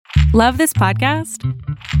Love this podcast?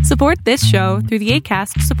 Support this show through the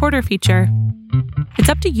Acast supporter feature. It's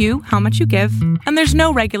up to you how much you give, and there's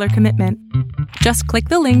no regular commitment. Just click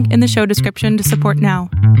the link in the show description to support now.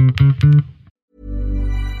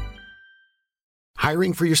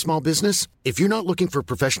 Hiring for your small business? If you're not looking for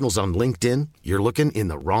professionals on LinkedIn, you're looking in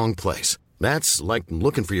the wrong place. That's like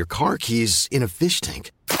looking for your car keys in a fish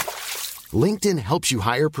tank. LinkedIn helps you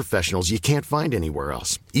hire professionals you can't find anywhere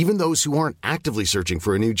else, even those who aren't actively searching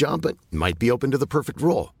for a new job but might be open to the perfect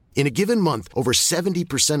role. In a given month, over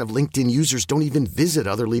 70% of LinkedIn users don't even visit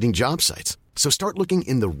other leading job sites. So start looking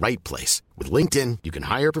in the right place. With LinkedIn, you can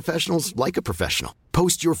hire professionals like a professional.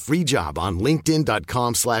 Post your free job on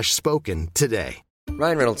linkedin.com/spoken today.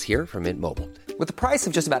 Ryan Reynolds here from Mint Mobile. With the price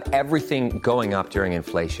of just about everything going up during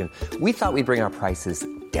inflation, we thought we'd bring our prices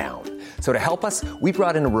down. So to help us, we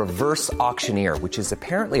brought in a reverse auctioneer, which is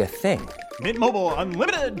apparently a thing. Mint Mobile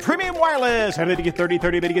Unlimited Premium Wireless. How to get 30,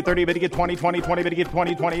 30, bit to get 30, bit to get 20, 20, 20, bit to get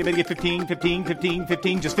 20, 20, bit to get 15, 15, 15,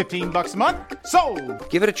 15, just $15 a month? Sold!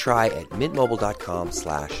 Give it a try at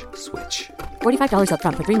mintmobile.com/switch. $45 up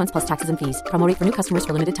front for 3 months plus taxes and fees. Promo rate for new customers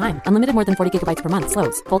for limited time. Unlimited more than 40 gigabytes per month.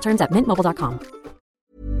 Slows full terms at mintmobile.com.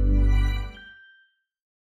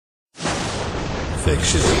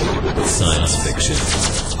 Fiction, science fiction,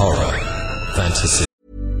 horror, fantasy.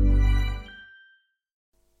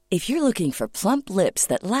 If you're looking for plump lips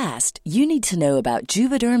that last, you need to know about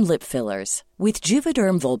Juvederm lip fillers. With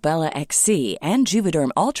Juvederm Volbella XC and Juvederm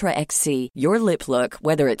Ultra XC, your lip look,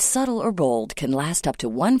 whether it's subtle or bold, can last up to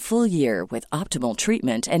 1 full year with optimal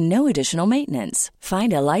treatment and no additional maintenance.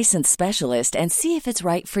 Find a licensed specialist and see if it's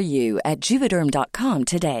right for you at Juvederm.com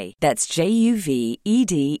today. That's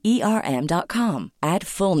JUVEDERM.com. Add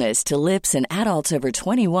fullness to lips in adults over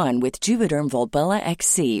 21 with Juvederm Volbella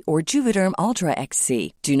XC or Juvederm Ultra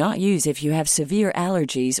XC. Do not use if you have severe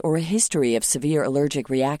allergies or a history of severe allergic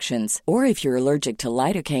reactions, or if you're allergic to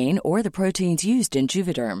lidocaine or the proteins used in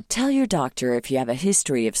Juvederm. Tell your doctor if you have a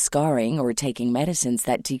history of scarring or taking medicines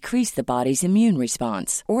that decrease the body's immune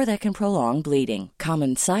response or that can prolong bleeding.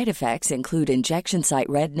 Common side effects include injection site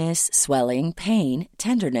redness, swelling, pain,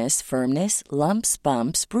 tenderness, firmness, lumps,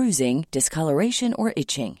 bumps, bruising, discoloration, or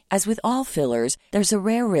itching. As with all fillers, there's a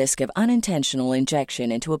rare risk of unintentional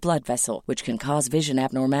injection into a blood vessel, which can cause vision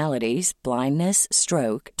abnormalities, blindness,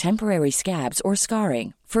 stroke, temporary scabs, or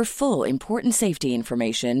scarring. For full, important safety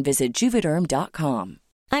information, visit Juvederm.com.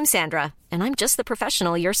 I'm Sandra, and I'm just the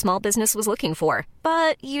professional your small business was looking for.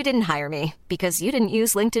 But you didn't hire me because you didn't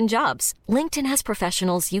use LinkedIn Jobs. LinkedIn has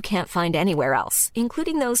professionals you can't find anywhere else,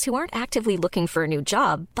 including those who aren't actively looking for a new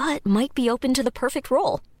job, but might be open to the perfect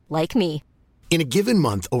role, like me. In a given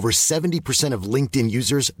month, over 70% of LinkedIn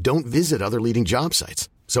users don't visit other leading job sites.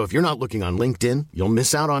 So if you're not looking on LinkedIn, you'll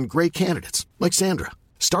miss out on great candidates like Sandra.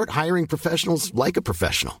 Start hiring professionals like a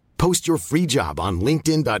professional. Post your free job on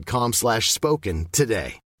linkedin.com/spoken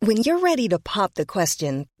today. When you're ready to pop the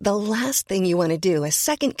question, the last thing you want to do is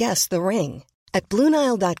second-guess the ring. At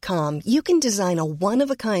BlueNile.com, you can design a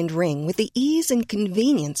one-of-a-kind ring with the ease and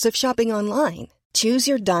convenience of shopping online. Choose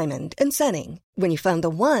your diamond and setting. When you find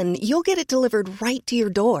the one, you'll get it delivered right to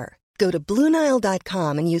your door. Go to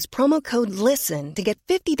BlueNile.com and use promo code LISTEN to get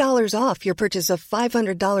 $50 off your purchase of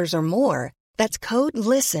 $500 or more. That's code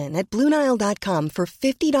LISTEN at BlueNile.com for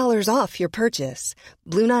 $50 off your purchase.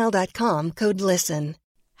 BlueNile.com, code LISTEN.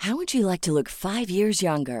 How would you like to look 5 years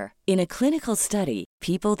younger? In a clinical study,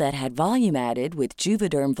 people that had volume added with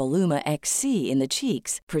Juvederm Voluma XC in the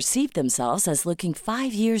cheeks perceived themselves as looking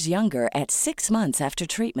 5 years younger at 6 months after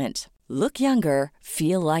treatment. Look younger,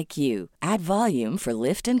 feel like you. Add volume for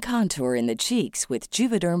lift and contour in the cheeks with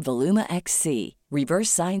Juvederm Voluma XC. Reverse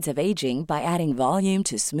signs of aging by adding volume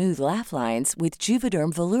to smooth laugh lines with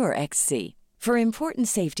Juvederm Volure XC. For important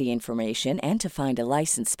safety information and to find a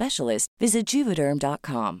licensed specialist, visit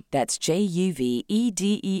Juvederm.com. That's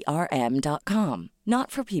JUVEDERM.com.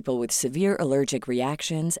 Not for people with severe allergic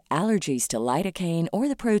reactions, allergies to lidocaine, or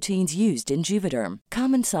the proteins used in Juvederm.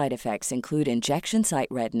 Common side effects include injection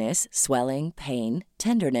site redness, swelling, pain,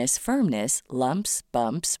 tenderness, firmness, lumps,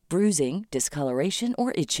 bumps, bruising, discoloration,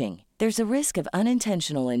 or itching. There's a risk of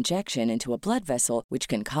unintentional injection into a blood vessel, which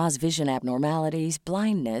can cause vision abnormalities,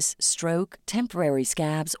 blindness, stroke, temporary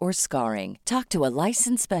scabs, or scarring. Talk to a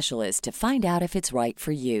licensed specialist to find out if it's right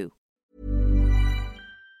for you.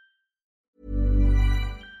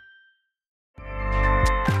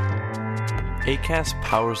 Acast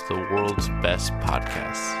powers the world's best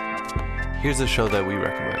podcasts. Here's a show that we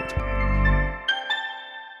recommend.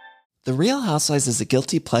 The Real Housewives is a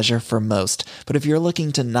guilty pleasure for most, but if you're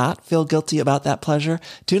looking to not feel guilty about that pleasure,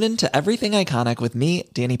 tune in to Everything Iconic with me,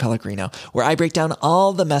 Danny Pellegrino, where I break down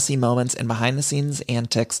all the messy moments and behind-the-scenes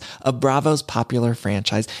antics of Bravo's popular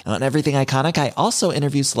franchise. And on Everything Iconic, I also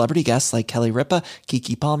interview celebrity guests like Kelly Ripa,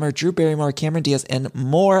 Keke Palmer, Drew Barrymore, Cameron Diaz, and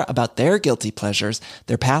more about their guilty pleasures,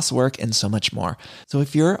 their past work, and so much more. So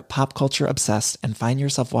if you're pop culture obsessed and find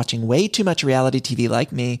yourself watching way too much reality TV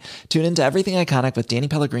like me, tune in to Everything Iconic with Danny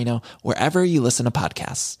Pellegrino, wherever you listen to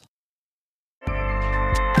podcasts.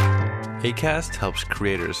 Acast helps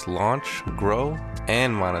creators launch, grow,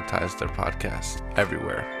 and monetize their podcasts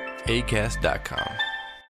everywhere. Acast.com.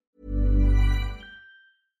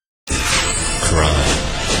 Crime,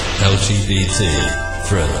 LGBT,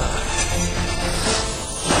 thriller.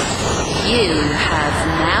 You have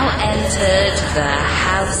now entered the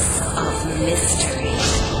House of Mystery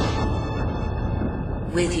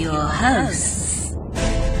with your hosts,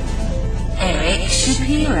 Eric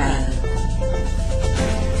Shapiro,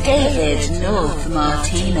 David North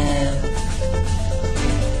Martino,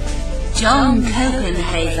 John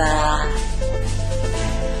Copenhaver,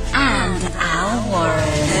 and Al Warren.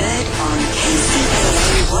 Heard on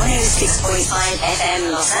KCAA 106.5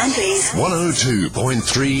 FM Los Angeles,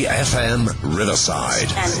 102.3 FM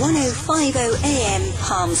Riverside, and 105.0 AM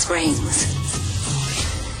Palm Springs.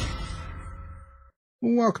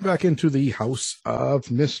 Welcome back into the House of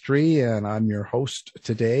Mystery, and I'm your host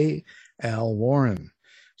today, Al Warren.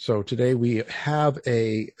 So today we have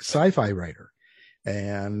a sci-fi writer,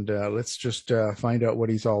 and let's just find out what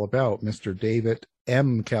he's all about. Mr. David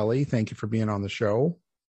M. Kelly, thank you for being on the show.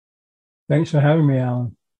 Thanks for having me,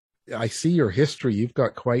 Alan. I see your history. You've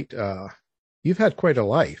got quite, you've had quite a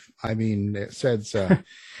life. I mean, it says,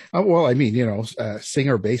 well, I mean, you know,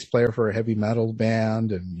 singer, bass player for a heavy metal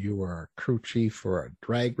band, and you were a crew chief for a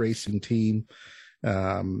drag racing team.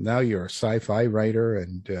 Now you're a sci-fi writer,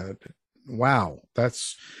 and wow,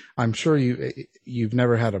 I'm sure you've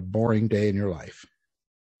never had a boring day in your life.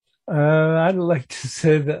 I'd like to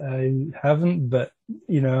say that I haven't, but,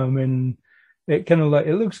 you know, I mean, it kind of like,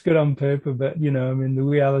 it looks good on paper, but, you know, I mean, the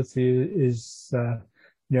reality is, you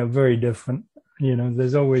know, very different. You know,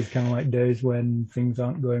 there's always kind of like days when things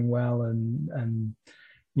aren't going well and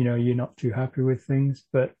you know, you're not too happy with things.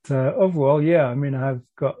 But overall, yeah, I mean, I've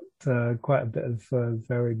got quite a bit of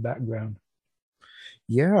varied background.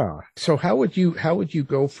 Yeah. So how would you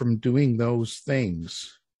go from doing those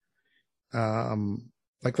things?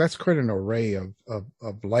 Like that's quite an array of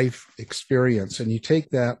life experience. And you take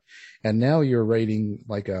that and now you're writing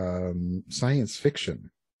like science fiction.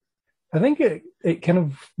 I think it kind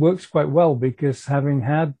of works quite well because having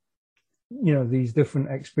had, you know, these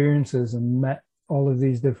different experiences and met all of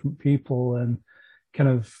these different people and kind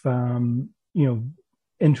of, you know,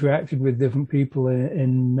 interacted with different people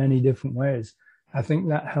in many different ways, I think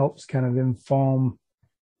that helps kind of inform,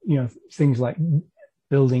 you know, things like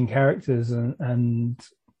building characters and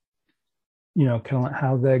you know, kind of like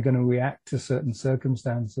how they're going to react to certain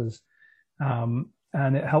circumstances.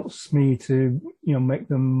 And it helps me to, you know, make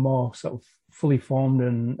them more sort of fully formed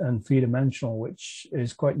and three-dimensional, which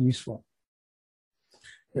is quite useful.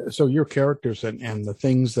 So your characters and the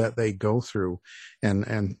things that they go through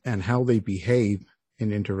and how they behave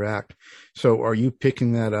and interact. So are you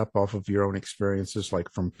picking that up off of your own experiences, like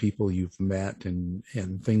from people you've met and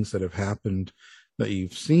things that have happened that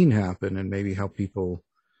you've seen happen, and maybe how people,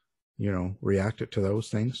 you know, reacted to those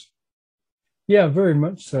things? Yeah, very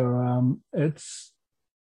much so. It's,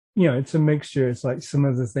 you know, it's a mixture. It's like some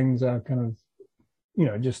of the things are kind of, you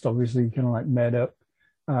know, just obviously kind of like made up.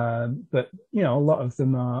 But, you know, a lot of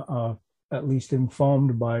them are at least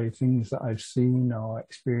informed by things that I've seen or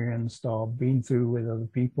experienced or been through with other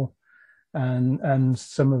people. And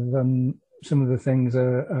some of the things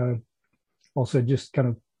are also just kind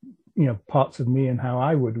of, you know, parts of me and how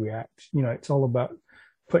I would react. You know, it's all about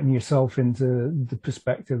putting yourself into the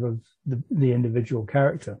perspective of the individual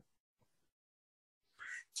character.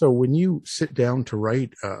 So when you sit down to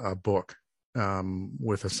write a book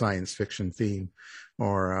with a science fiction theme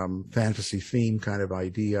or fantasy theme kind of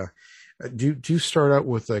idea, do you start out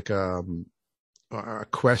with like a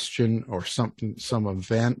question or something, some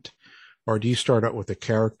event, or do you start out with a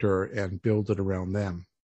character and build it around them?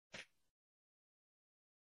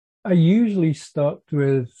 I usually start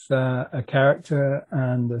with a character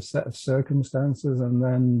and a set of circumstances and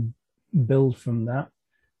then build from that.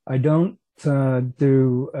 I don't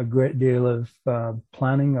do a great deal of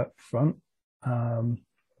planning up front. I'm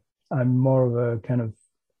more of a kind of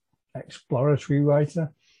exploratory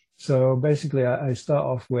writer. So basically I start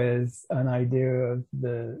off with an idea of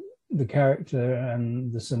the character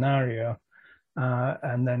and the scenario,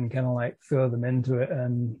 and then kind of like throw them into it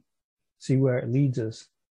and see where it leads us.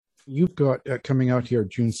 You've got coming out here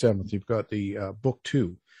June 7th, you've got the book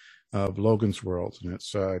 2 of Logan's World, and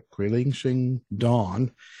it's Kuilingxing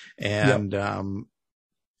Dawn. And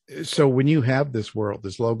so when you have this world,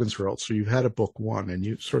 this Logan's World, so you've had a book 1 and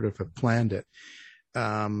you sort of have planned it,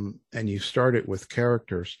 and you start it with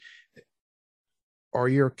characters. Are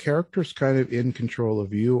your characters kind of in control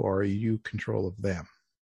of you, or are you control of them?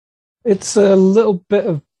 It's a little bit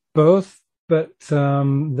of both, but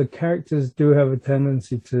the characters do have a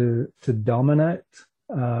tendency to dominate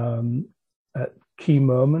at key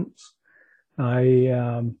moments.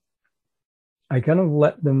 I kind of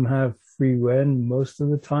let them have free rein most of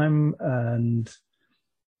the time, and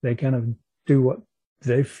they kind of do what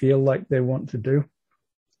they feel like they want to do,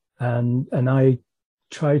 and I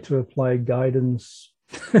try to apply guidance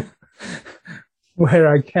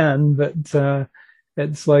where I can, but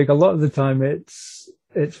it's like a lot of the time it's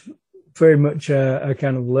very much a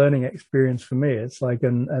kind of learning experience for me. It's like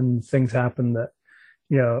and things happen that,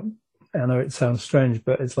 you know, I know it sounds strange,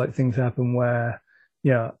 but it's like things happen where,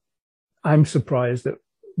 you know, I'm surprised at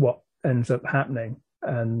what ends up happening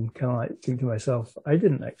and kind of like think to myself, I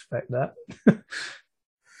didn't expect that.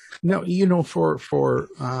 Now, you know, for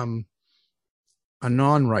a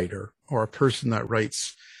non-writer or a person that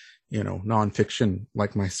writes, you know, nonfiction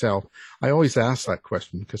like myself, I always ask that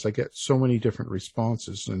question because I get so many different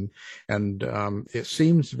responses, and it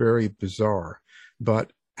seems very bizarre.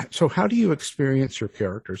 But so how do you experience your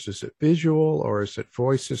characters? Is it visual or is it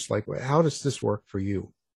voices? Like, how does this work for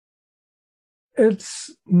you? It's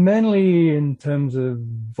mainly in terms of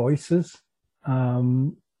voices.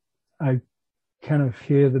 I kind of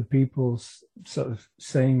hear the people sort of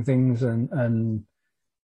saying things and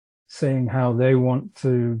saying how they want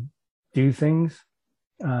to do things.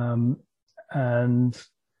 And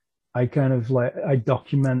I kind of like, I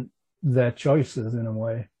document their choices in a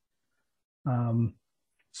way.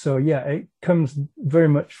 So yeah, it comes very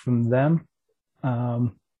much from them.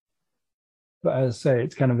 But as I say,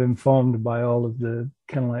 it's kind of informed by all of the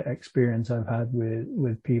kind of like experience I've had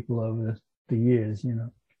with people over the years, you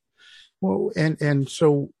know. Well, and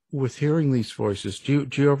so with hearing these voices, do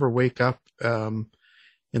you ever wake up in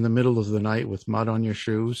the middle of the night with mud on your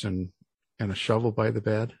shoes and a shovel by the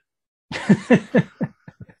bed?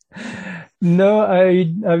 No,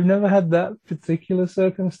 I've never had that particular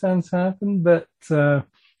circumstance happen, but I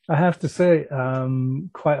have to say,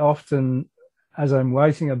 quite often as I'm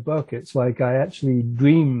writing a book, it's like I actually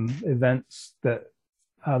dream events that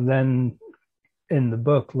are then in the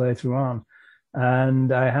book later on.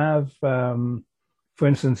 And I have, for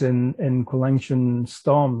instance, in Kuilingxing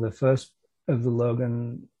Storm, the first of the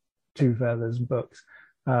Logan Two Feathers books,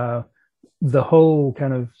 the whole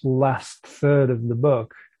kind of last third of the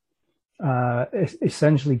book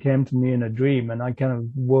essentially came to me in a dream, and I kind of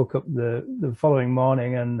woke up the following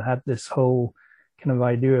morning and had this whole kind of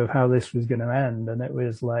idea of how this was going to end, and it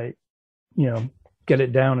was like, you know, get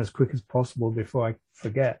it down as quick as possible before I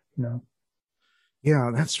forget, you know.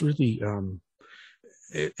 Yeah, that's really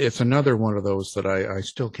it's another one of those that I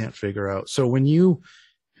still can't figure out. So when you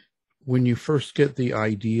first get the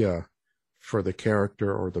idea for the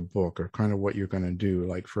character or the book, or kind of what you're going to do,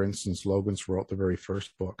 like for instance, Logan's World, the very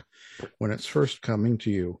first book, when it's first coming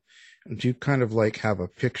to you, do you kind of like have a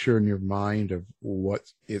picture in your mind of what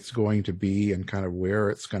it's going to be and kind of where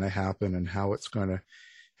it's going to happen and how it's going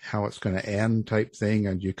to end type thing,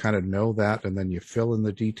 and you kind of know that and then you fill in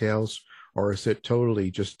the details? Or is it totally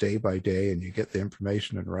just day by day and you get the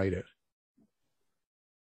information and write it?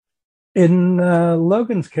 In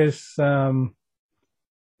Logan's case,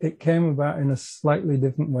 it came about in a slightly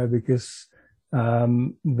different way because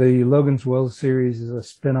the Logan's World series is a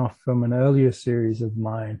spin-off from an earlier series of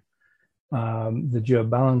mine, the Joe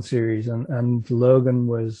Ballon series. And Logan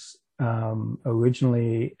was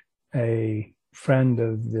originally a friend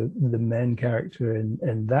of the main character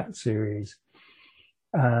in that series.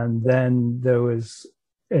 And then there was,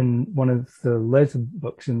 in one of the later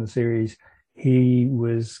books in the series, he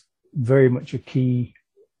was very much a key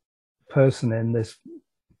person in this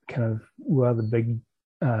kind of rather big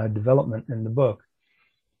development in the book.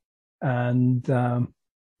 And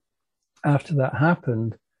after that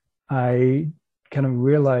happened, I kind of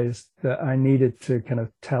realized that I needed to kind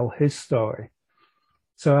of tell his story.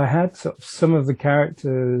 So I had some of the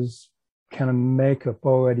characters kind of makeup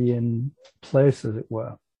already in place, as it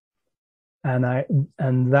were. And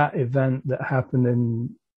that event that happened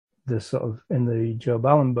in the Joe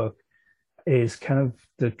Ballon book is kind of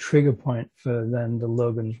the trigger point for then the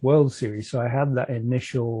Logan's World series. So I had that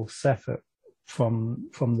initial effort from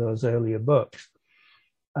those earlier books.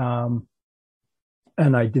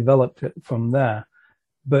 I developed it from there.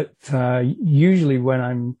 But usually when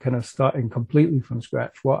I'm kind of starting completely from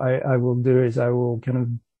scratch, what I will do is I will kind of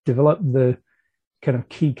develop the kind of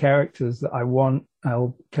key characters that I want.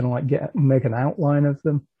 I'll kind of like make an outline of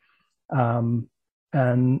them. And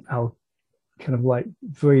I'll kind of like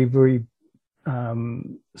very, very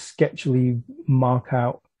sketchily mark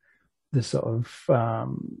out the sort of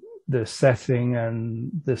the setting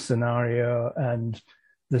and the scenario and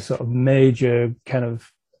the sort of major kind of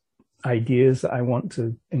ideas that I want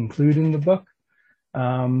to include in the book,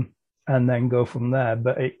 and then go from there.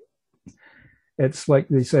 But it's like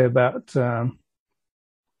they say about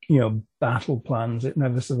battle plans, it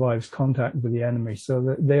never survives contact with the enemy, so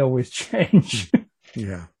that they always change.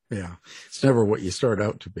 Yeah it's never what you start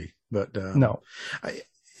out to be. But no.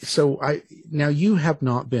 Now you have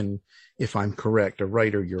not been, if I'm correct, a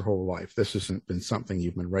writer your whole life. This hasn't been something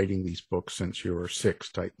you've been writing these books since you were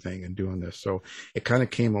 6 type thing and doing this. So it kind of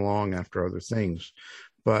came along after other things.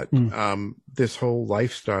 But this whole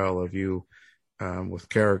lifestyle of you with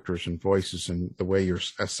characters and voices and the way you're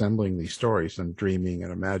assembling these stories and dreaming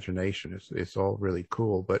and imagination, it's all really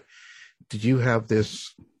cool. But did you have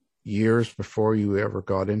this years before you ever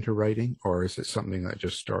got into writing, or is it something that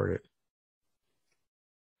just started?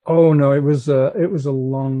 Oh no, it was a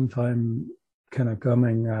long time kind of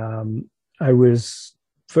coming. I was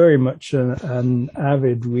very much an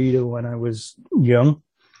avid reader when I was young.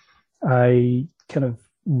 I kind of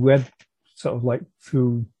read sort of like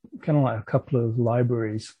through kind of like a couple of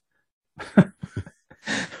libraries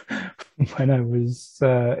when I was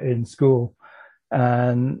in school,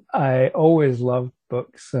 and I always loved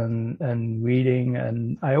books and reading,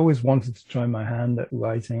 and I always wanted to try my hand at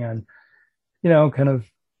writing. And kind of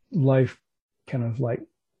life kind of like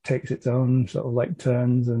takes its own sort of like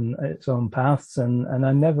turns and its own paths, and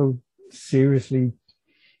I never seriously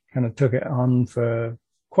kind of took it on for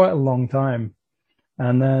quite a long time.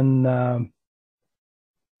 And then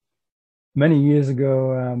many years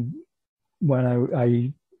ago, when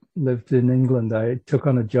I lived in England, I took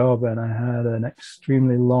on a job and I had an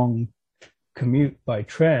extremely long commute by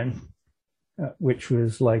train, which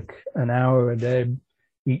was like an hour a day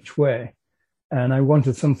each way. And I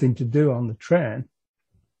wanted something to do on the train.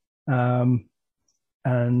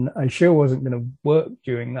 And I sure wasn't going to work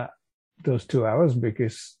during those 2 hours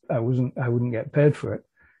because I wouldn't get paid for it.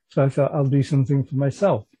 So I thought I'll do something for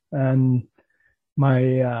myself. And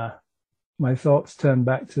my thoughts turned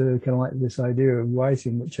back to kind of like this idea of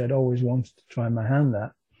writing, which I'd always wanted to try my hand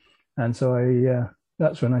at. And so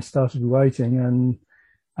that's when I started writing, and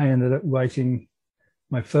I ended up writing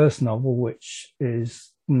my first novel, which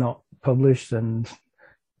is not published and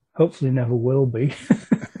hopefully never will be.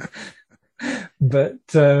 But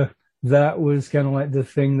that was kind of like the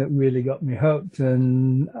thing that really got me hooked,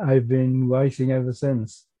 and I've been writing ever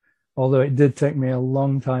since. Although it did take me a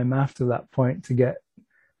long time after that point to get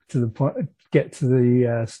to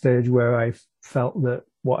the stage where I felt that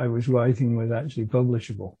what I was writing was actually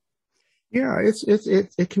publishable. Yeah,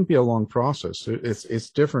 it can be a long process. It's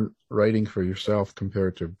different writing for yourself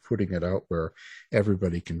compared to putting it out where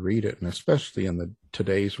everybody can read it, and especially in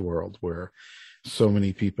today's world where so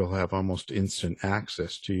many people have almost instant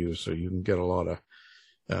access to you, so you can get a lot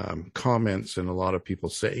of comments and a lot of people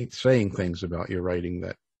saying things about your writing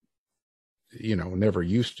that never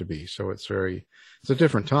used to be. So it's a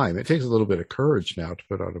different time. It takes a little bit of courage now to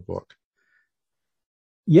put out a book.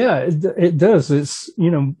 Yeah, it does. It's,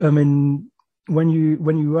 I mean, when you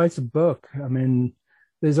write a book, I mean,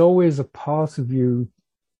 there's always a part of you,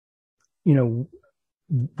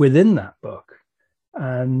 within that book.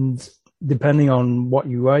 And depending on what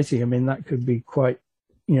you're writing, I mean, that could be quite,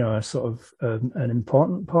 a sort of an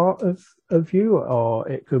important part of you, or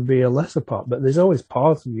it could be a lesser part, but there's always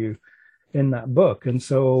part of you in that book. And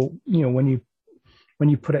so, when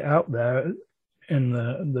you put it out there in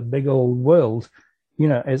the big old world,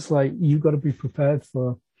 it's like you've got to be prepared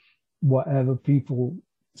for whatever people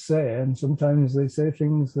say, and sometimes they say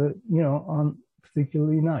things that aren't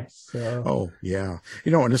particularly nice. So, oh yeah,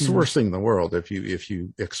 and it's the worst thing in the world if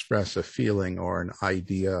you express a feeling or an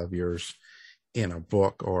idea of yours in a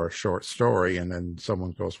book or a short story, and then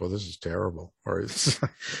someone goes, "Well, this is terrible," or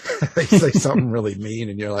they say something really mean,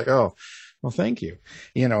 and you're like, "Oh, well, thank you."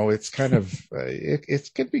 It's kind of it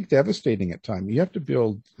can be devastating at times. You have to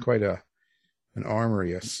build quite an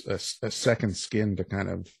armory, a second skin to kind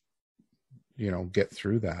of, get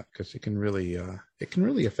through that, because it can really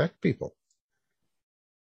affect people.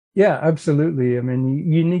 Yeah, absolutely. I mean,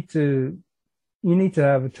 you need to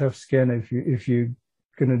have a tough skin if you're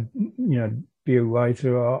going to, be a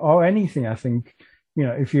writer or anything. I think,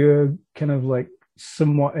 if you're kind of like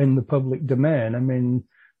somewhat in the public domain. I mean,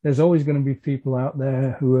 there's always going to be people out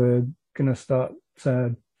there who are going to start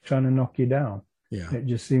trying to knock you down. Yeah. It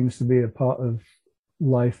just seems to be a part of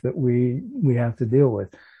life that we have to deal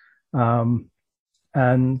with.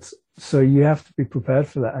 And so you have to be prepared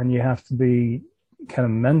for that, and you have to be kind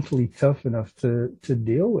of mentally tough enough to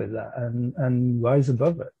deal with that and rise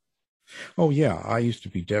above it. Oh, yeah. I used to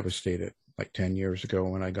be devastated like 10 years ago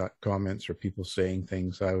when I got comments or people saying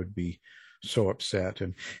things. I would be so upset.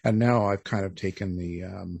 And now I've kind of taken the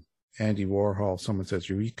Andy Warhol, someone says,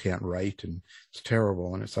 you can't write and it's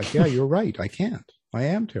terrible. And it's like, yeah, you're right. I can't. I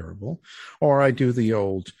am terrible. Or I do the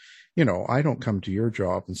old, I don't come to your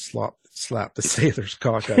job and slap the sailor's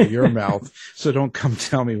cock out of your mouth. So don't come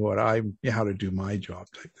tell me how to do my job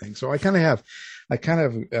type thing. So I kind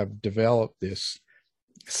of have developed this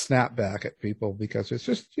snap back at people because it's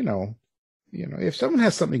just, if someone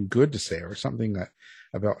has something good to say or something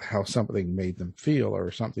about how something made them feel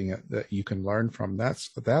or something that you can learn from, that's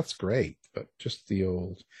great. But just the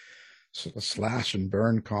old sort of slash and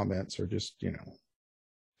burn comments are just,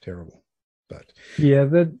 terrible. But yeah,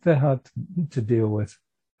 they're hard to deal with.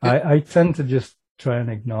 Yeah. I tend to just try and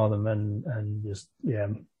ignore them and just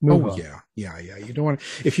move on. Yeah. You don't want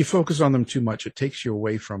to, if you focus on them too much, it takes you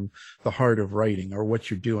away from the heart of writing or what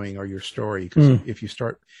you're doing or your story. Because if you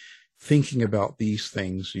start thinking about these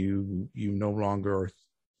things, you no longer are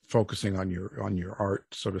focusing on your art,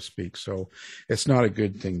 so to speak. So it's not a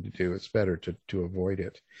good thing to do. It's better to avoid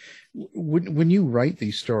it. When you write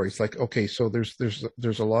these stories, like, okay, so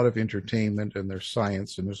there's a lot of entertainment and there's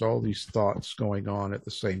science and there's all these thoughts going on at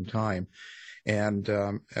the same time. And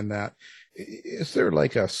that, is there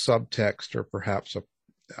like a subtext or perhaps a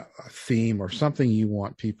theme or something you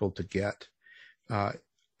want people to get,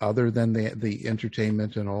 other than the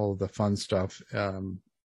entertainment and all of the fun stuff,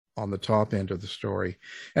 on the top end of the story?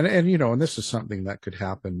 And this is something that could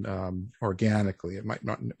happen, organically. It might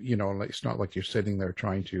not, it's not like you're sitting there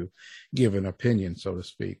trying to give an opinion, so to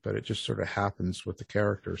speak, but it just sort of happens with the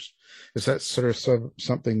characters. Is that sort of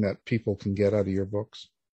something that people can get out of your books?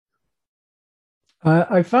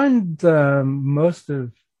 I find most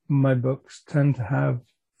of my books tend to have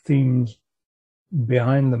themes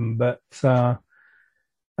behind them, but I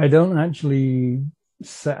don't actually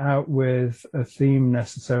set out with a theme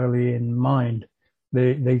necessarily in mind.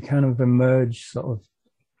 They kind of emerge sort of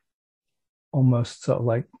almost sort of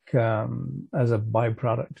like as a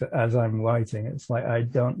byproduct as I'm writing. It's like I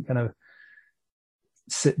don't kind of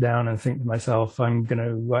sit down and think to myself, I'm going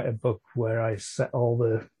to write a book where I set all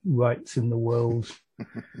the rights in the world.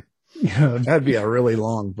 That'd be a really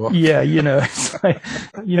long book. Yeah, it's like,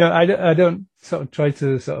 I don't sort of try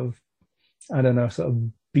to sort of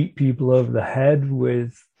beat people over the head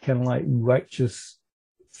with kind of like righteous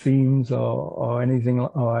themes or anything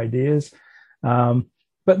or ideas. But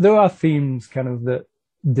there are themes kind of that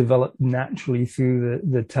develop naturally through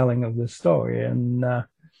the telling of the story. And,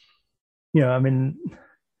 I mean,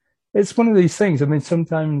 it's one of these things. I mean,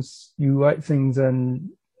 sometimes you write things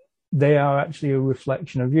and they are actually a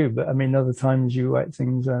reflection of you. But I mean, other times you write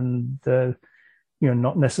things and they're,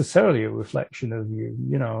 not necessarily a reflection of you.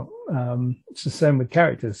 It's the same with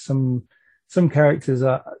characters. Some characters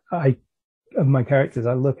I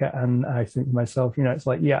look at and I think to myself, it's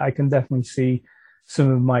like, yeah, I can definitely see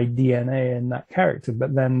some of my DNA in that character.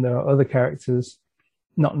 But then there are other characters,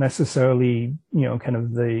 not necessarily, kind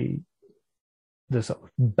of the sort of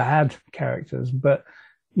bad characters, but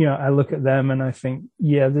I look at them and I think,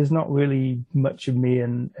 yeah, there's not really much of me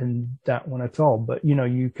in that one at all. But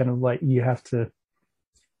you kind of like, you have to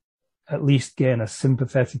at least gain a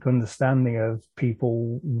sympathetic understanding of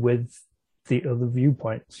people with the other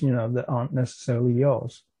viewpoints, that aren't necessarily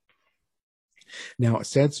yours. Now, it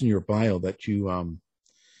says in your bio that you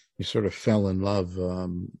sort of fell in love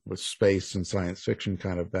with space and science fiction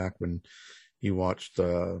kind of back when you watched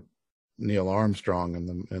Neil Armstrong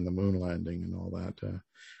and the moon landing and all that,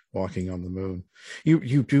 walking on the moon.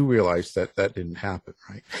 You do realize that didn't happen,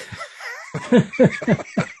 right?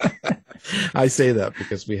 I say that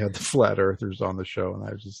because we had the flat earthers on the show and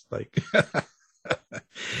I was just like,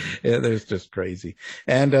 it's just crazy.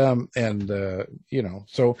 And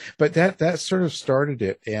so, but that sort of started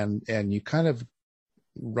it. And you kind of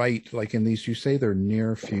write, like in these, you say they're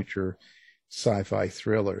near future sci-fi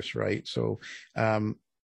thrillers, right? So, and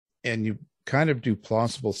you kind of do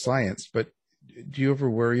plausible science, but do you ever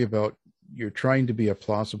worry about, you're trying to be a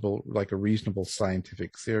plausible, like a reasonable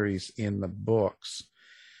scientific theories in the books,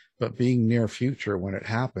 but being near future when it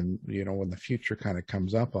happened, when the future kind of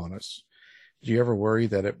comes up on us, do you ever worry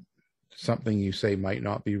that something you say might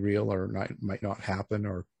not be real or might not happen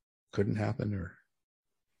or couldn't happen? Or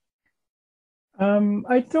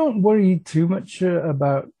I don't worry too much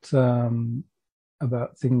about things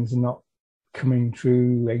not coming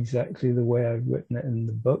true exactly the way I've written it in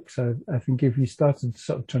the books. I think if you started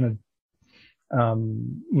sort of trying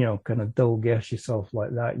to, kind of dull guess yourself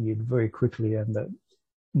like that, you'd very quickly end up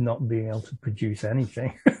not being able to produce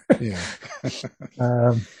anything. Yeah.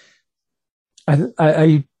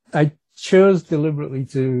 I chose deliberately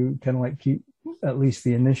to kind of like keep at least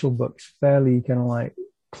the initial books fairly kind of like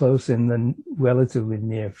close in the relatively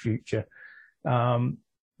near future,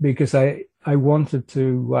 because I wanted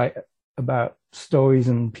to write about stories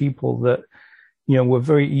and people that, were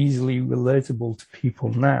very easily relatable to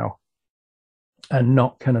people now, and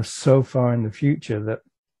not kind of so far in the future that,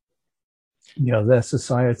 their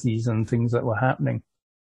societies and things that were happening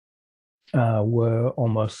were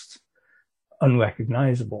almost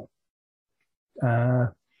unrecognizable.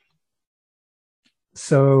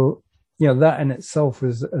 So, that in itself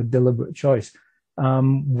was a deliberate choice.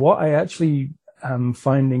 What I actually am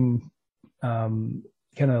finding kind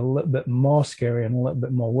of a little bit more scary and a little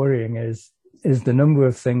bit more worrying is the number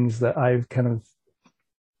of things that I've kind of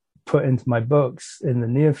put into my books in the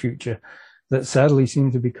near future that sadly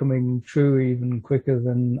seem to be coming true even quicker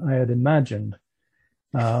than I had imagined.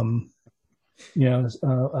 A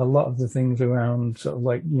lot of the things around sort of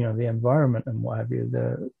like, the environment and what have you,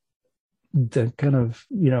 the kind of,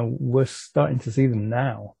 we're starting to see them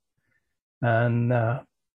now. And,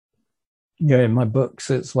 in my books,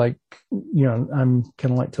 it's like, I'm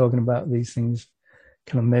kind of like talking about these things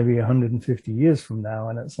kind of maybe 150 years from now.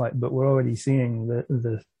 And it's like, but we're already seeing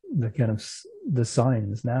the kind of the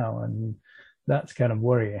signs now. And that's kind of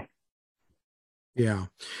worrying. Yeah.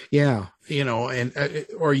 Yeah. And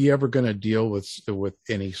are you ever going to deal with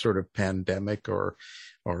any sort of pandemic or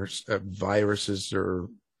viruses or,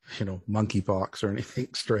 monkeypox or anything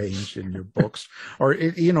strange in your books? Or,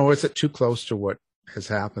 is it too close to what has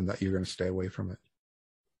happened that you're going to stay away from it?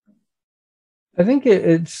 I think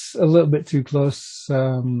it's a little bit too close.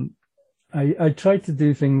 I try to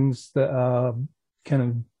do things that are kind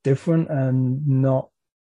of different and not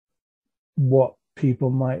what people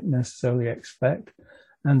might necessarily expect.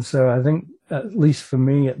 And so I think, at least for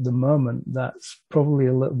me at the moment, that's probably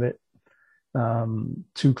a little bit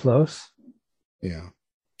too close. Yeah.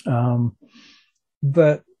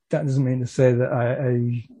 But that doesn't mean to say that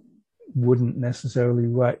I wouldn't necessarily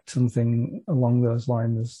write something along those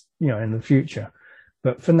lines, in the future.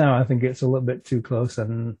 But for now, I think it's a little bit too close.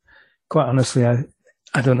 And quite honestly, I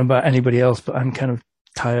don't know about anybody else, but I'm kind of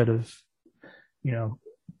tired of,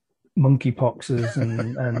 monkeypoxes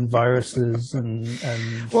and viruses and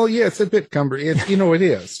well, yeah, it's a bit cumbersome. It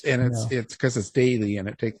is, and it's because it's daily,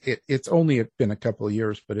 and it's only been a couple of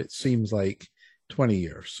years, but it seems like 20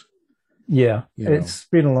 years. Yeah, it's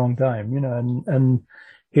been a long time, and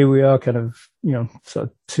here we are, kind of, sort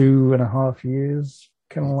of 2.5 years,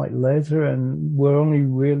 kind of like later, and we're only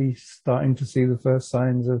really starting to see the first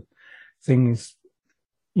signs of things,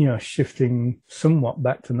 shifting somewhat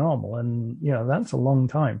back to normal, and that's a long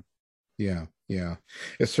time. Yeah, yeah.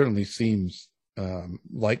 It certainly seems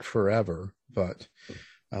like forever, but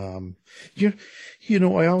I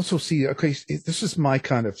also see, okay, this is my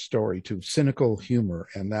kind of story too, cynical humor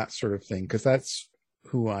and that sort of thing, because that's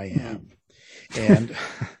who I am. And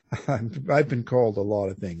I've been called a lot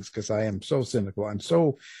of things because I am so cynical.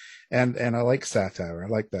 And I like satire. I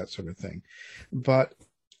like that sort of thing. But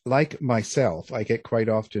like myself, I get quite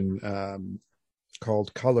often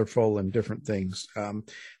called colorful and different things.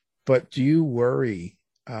 But do you worry,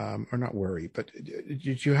 or not worry, but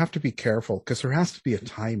you have to be careful because there has to be a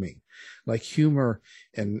timing, like humor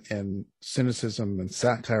and cynicism and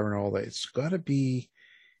satire and all that. It's got to be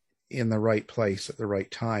in the right place at the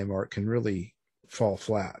right time, or it can really fall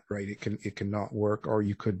flat, right? It can not work, or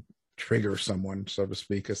you could trigger someone, so to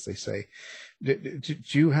speak, as they say. Do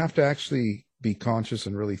you have to actually be conscious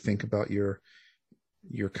and really think about your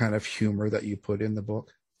kind of humor that you put in the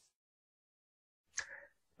book?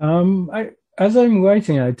 As I'm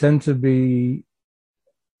writing, I tend to be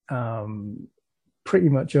pretty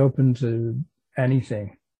much open to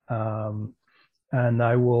anything. And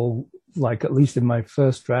I will, like, at least in my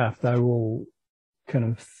first draft, I will kind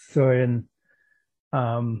of throw in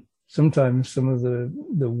sometimes some of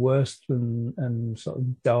the worst and sort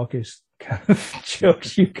of darkest kind of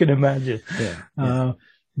jokes you can imagine. Yeah.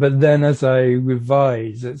 But then as I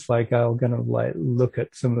revise, it's like I'll kind of like look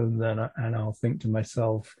at some of them and I'll think to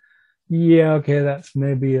myself, yeah, okay, that's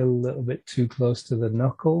maybe a little bit too close to the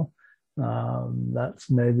knuckle. That's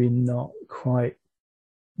maybe not quite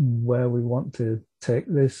where we want to take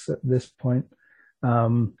this at this point.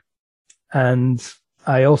 And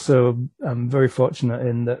I also am very fortunate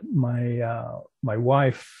in that my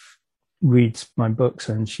wife reads my books,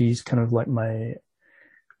 and she's kind of like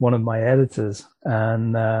one of my editors,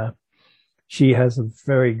 and she has a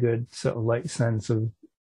very good sort of like sense of,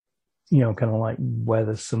 kind of like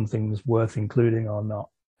whether something's worth including or not.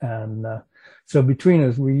 And so between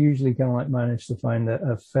us, we usually kind of like manage to find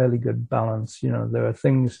a fairly good balance. There are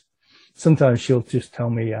things, sometimes she'll just tell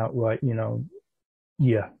me outright,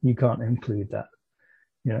 yeah, you can't include that.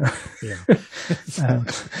 Yeah.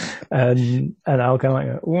 and I'll kind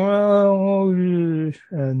of like, well,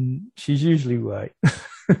 and she's usually right.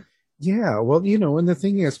 Yeah, well, and the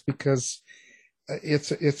thing is, because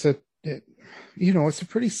it's a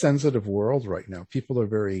pretty sensitive world right now. People are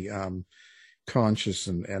very conscious,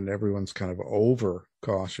 and everyone's kind of over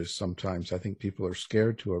cautious sometimes. I think people are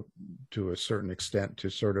scared to a certain extent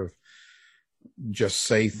to sort of just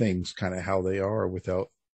say things kind of how they are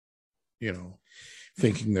without,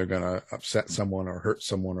 thinking they're going to upset someone or hurt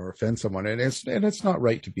someone or offend someone. And it's not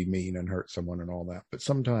right to be mean and hurt someone and all that. But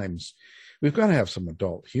sometimes we've got to have some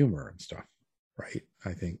adult humor and stuff, right?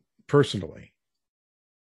 I think, personally.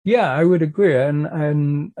 Yeah, I would agree.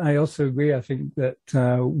 And I also agree. I think that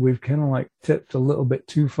we've kind of like tipped a little bit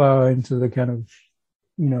too far into the kind of,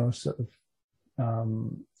 sort of,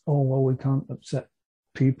 we can't upset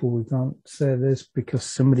people. We can't say this because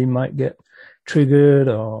somebody might get triggered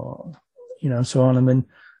or, so on. I mean,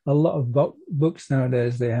 a lot of books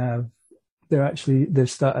nowadays, they've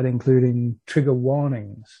started including trigger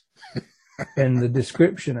warnings in the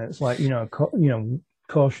description. It's like,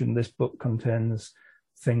 caution, this book contains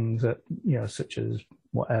things that, such as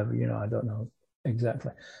whatever, I don't know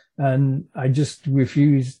exactly. And I just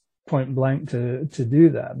refuse point blank to do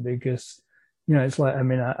that because, it's like, I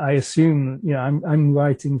mean, I assume, I'm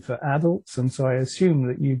writing for adults. And so I assume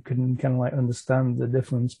that you can kind of like understand the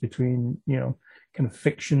difference between, kind of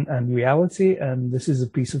fiction and reality. And this is a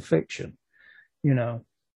piece of fiction, no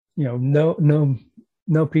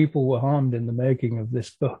people were harmed in the making of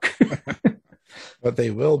this book. But they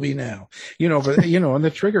will be now, but, on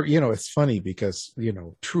the trigger, it's funny because,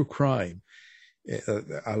 true crime,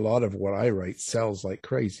 a lot of what I write sells like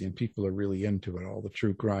crazy and people are really into it. All the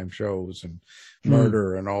true crime shows and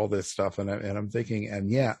murder and all this stuff. And I'm thinking, and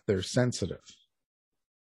yeah, they're sensitive.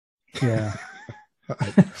 Yeah.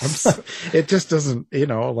 It just doesn't,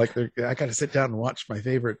 like I got to sit down and watch my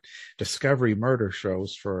favorite Discovery murder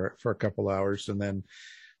shows for a couple hours. And then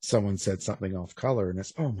someone said something off color and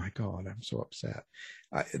it's, oh my God, I'm so upset.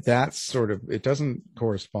 That's sort of, it doesn't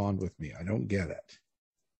correspond with me. I don't get it.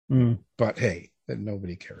 But hey,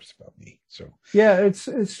 nobody cares about me. So yeah,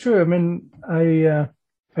 it's true. I mean, I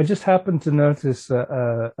just happened to notice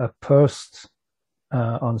a post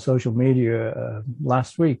on social media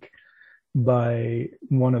last week by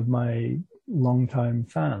one of my longtime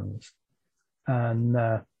fans, and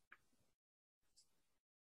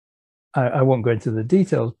I won't go into the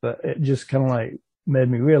details, but it just kind of like made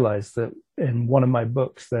me realize that in one of my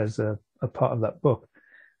books, there's a part of that book,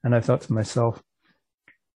 and I thought to myself,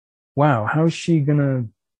 wow, how is she going to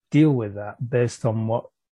deal with that based on what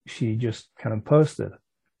she just kind of posted?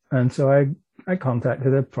 And so I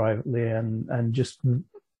contacted her privately and just,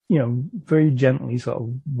 very gently sort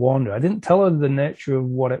of warned her. I didn't tell her the nature of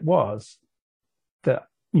what it was that,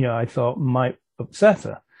 I thought might upset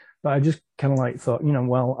her, but I just kind of like thought,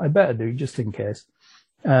 well, I better do just in case.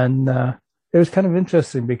 And it was kind of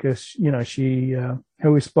interesting because, her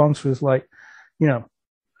response was like, I'm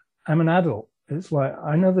an adult. It's like,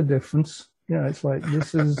 I know the difference. It's like,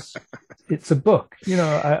 it's a book.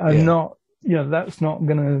 I'm not, that's not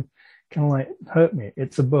going to kind of like hurt me.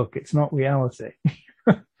 It's a book. It's not reality.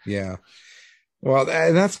 Yeah. Well,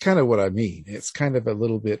 and that's kind of what I mean. It's kind of a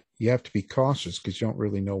little bit, you have to be cautious because you don't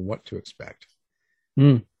really know what to expect.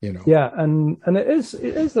 Yeah. And it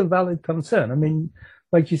is a valid concern. I mean,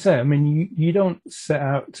 like you say, I mean, you don't set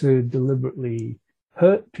out to deliberately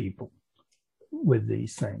hurt people with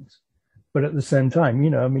these things. But at the same time,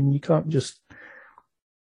 I mean, you can't just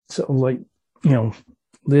sort of like,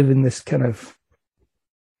 live in this kind of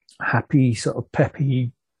happy, sort of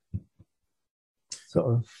peppy, sort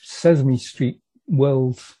of Sesame Street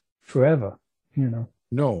world forever,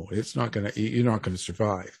 No, it's not going to, you're not going to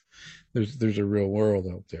survive. There's a real world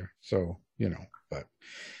out there. So, but,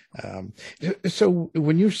 so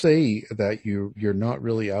when you say that you're not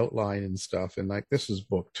really outlining stuff and like this is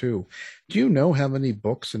book 2, do you know how many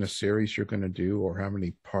books in a series you're going to do or how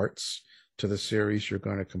many parts to the series you're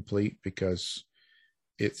going to complete? Because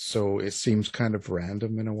it seems kind of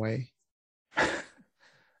random in a way.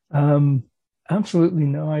 Absolutely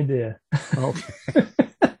no idea. Okay.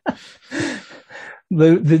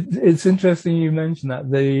 It's interesting you mentioned that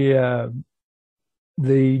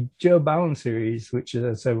the Joe Ballon series, which as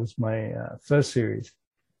I said was my first series,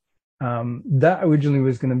 that originally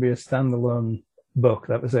was going to be a standalone book.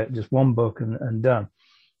 That was it, just one book and done.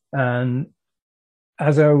 And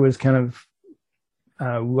as I was kind of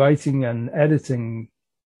writing and editing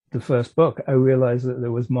the first book, I realized that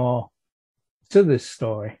there was more to this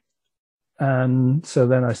story. And so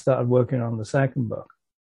then I started working on the second book.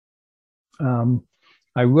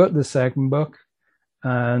 I wrote the second book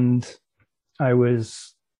and I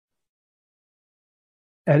was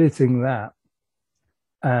editing that,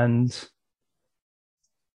 and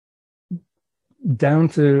down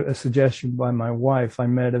to a suggestion by my wife, I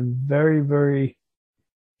made a very, very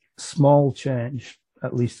small change,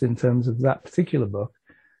 at least in terms of that particular book,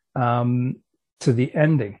 to the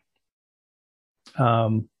ending,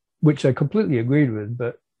 which I completely agreed with,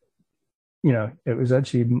 but it was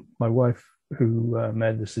actually my wife who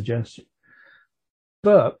made the suggestion.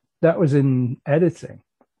 But that was in editing.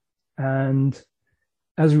 And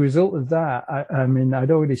as a result of that, I mean,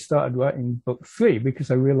 I'd already started writing book 3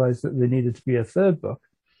 because I realized that there needed to be a third book.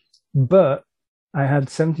 But I had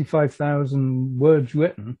 75,000 words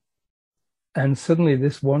written. And suddenly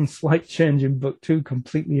this one slight change in book 2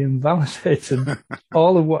 completely invalidated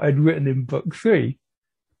all of what I'd written in book 3.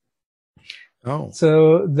 Oh.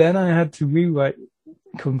 So then I had to rewrite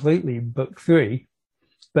completely book 3,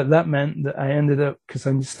 but that meant that I ended up, because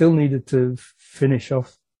I still needed to finish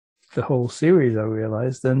off the whole series, I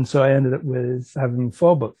realized, and so I ended up with having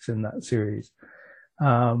 4 books in that series.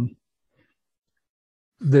 The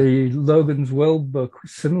Logan's World book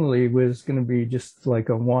similarly was going to be just like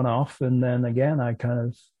a one-off, and then again I kind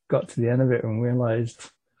of got to the end of it and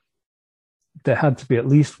realized there had to be at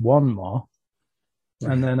least one more.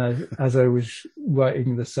 And then as I was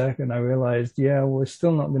writing the second, I realized, we're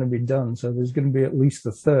still not going to be done. So there's going to be at least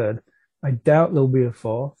a third. I doubt there'll be a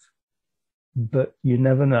fourth, but you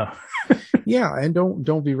never know. Yeah, and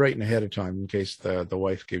don't be writing ahead of time in case the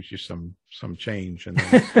wife gives you some change, and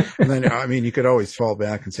then I mean, you could always fall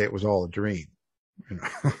back and say it was all a dream.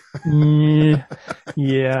 I'd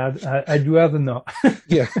rather not.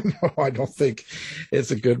 Yeah, no, I don't think it's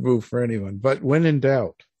a good move for anyone. But when in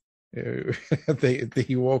doubt.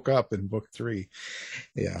 He woke up in book 3.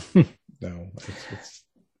 Yeah, no, it's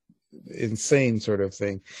insane sort of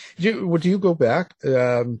thing. Do you go back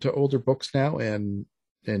to older books now and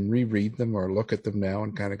reread them or look at them now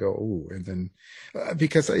and kind of go, ooh, and then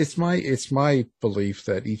because it's my belief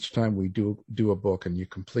that each time we do a book and you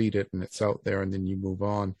complete it and it's out there and then you move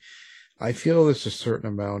on, I feel there's a certain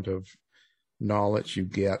amount of knowledge you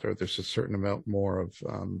get, or there's a certain amount more of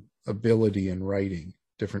ability in writing.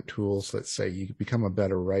 Different tools, let's say, you become a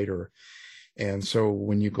better writer. And so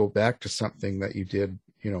when you go back to something that you did,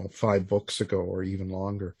 5 books ago or even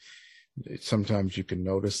longer, sometimes you can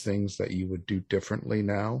notice things that you would do differently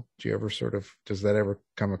now. Do you ever does that ever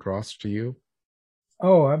come across to you?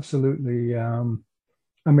 Oh, absolutely. I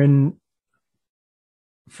mean,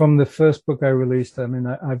 from the first book I released, I mean,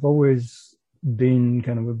 I've always been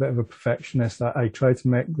kind of a bit of a perfectionist. I try to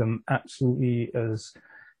make them absolutely as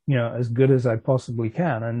good as I possibly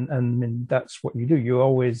can. And I mean, that's what you do. You're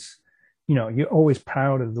always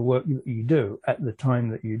proud of the work that you do at the time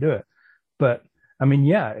that you do it. But I mean,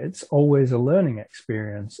 it's always a learning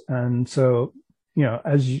experience. And so,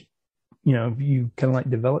 as you kind of like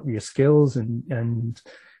develop your skills and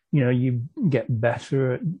you get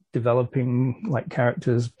better at developing like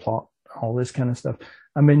characters, plot, all this kind of stuff.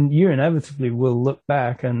 I mean, you inevitably will look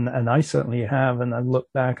back, and I certainly have. And I've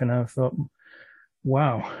looked back and I've thought,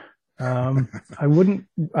 wow, I wouldn't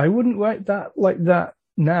write that like that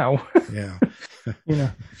now. Yeah.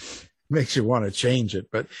 Makes you want to change it,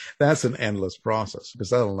 but that's an endless process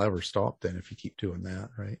because that'll never stop then if you keep doing that,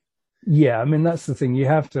 right? Yeah, I mean, that's the thing. You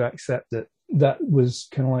have to accept that was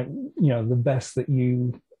kind of like, the best that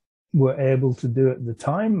you were able to do at the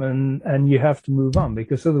time, and you have to move on,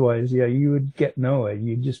 because otherwise, you would get nowhere.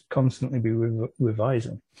 You'd just constantly be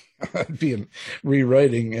revising. I'd be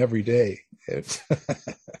rewriting every day.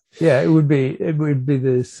 Yeah, it would be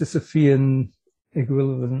the Sisyphean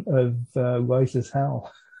equivalent of writer's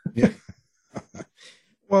hell. Yeah.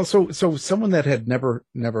 Well, so someone that had never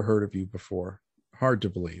heard of you before, hard to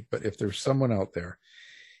believe, but if there's someone out there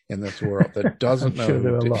in this world that doesn't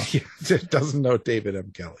doesn't know David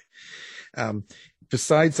M. Kelley,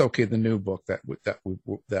 besides the new book that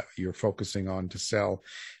you're focusing on to sell,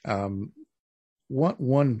 what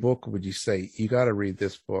one book would you say you got to read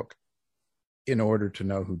this book in order to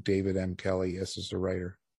know who David M. Kelley is as a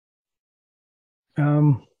writer?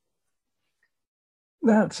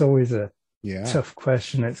 That's always a tough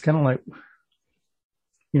question. It's kind of like,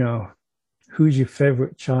 who's your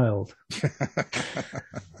favorite child?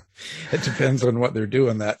 It depends on what they're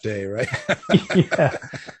doing that day, right? Yeah.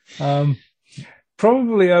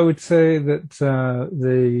 Probably I would say that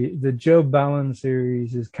the Joe Ballon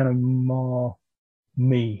series is kind of more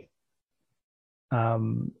me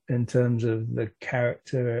in terms of the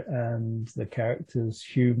character and the character's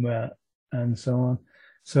humor and so on.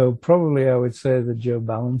 So probably I would say the Joe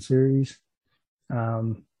Ballon series.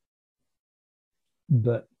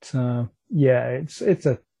 But it's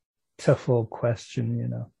a tough old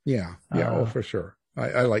question, Yeah, for sure.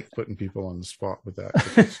 I like putting people on the spot with that.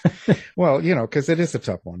 Because, well, because it is a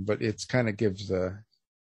tough one, but it's kind of gives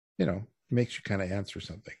makes you kind of answer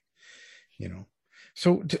something,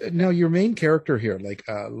 So now your main character here, like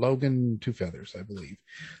Logan Two Feathers, I believe.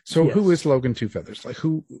 So Yes. Who is Logan Two Feathers? Like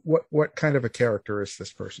what kind of a character is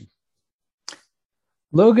this person?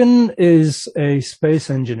 Logan is a space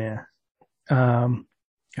engineer.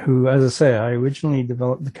 Who, as I say, I originally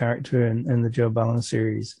developed the character in the Joe Ballon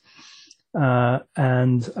series.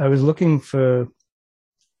 And I was looking for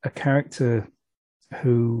a character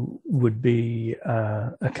who would be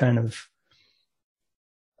a kind of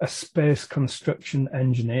a space construction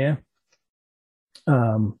engineer.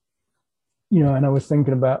 And I was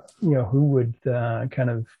thinking about, who would kind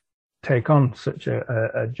of take on such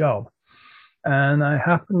a job. And I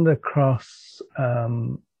happened across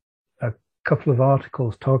a couple of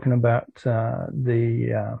articles talking about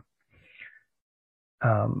the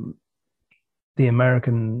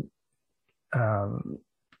American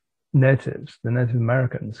natives, the Native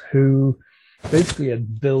Americans, who basically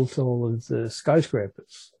had built all of the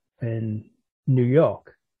skyscrapers in New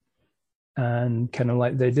York. And kind of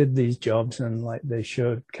like they did these jobs and like they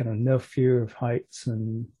showed kind of no fear of heights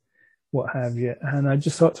and what have you. And I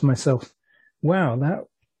just thought to myself, wow,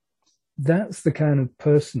 that's the kind of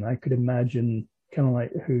person I could imagine kind of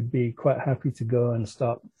like who'd be quite happy to go and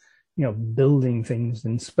start, building things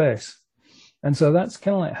in space. And so that's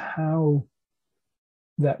kind of like how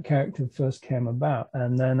that character first came about.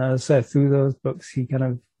 And then, as I said, through those books, he kind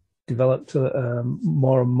of developed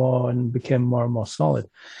more and more and became more and more solid.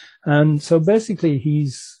 And so basically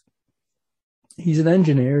he's an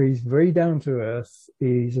engineer. He's very down to earth.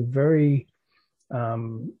 He's a very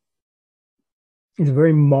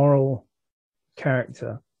moral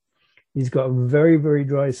character. He's got a very, very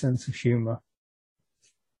dry sense of humor.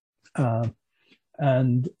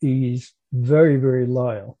 And he's very, very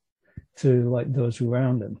loyal to like those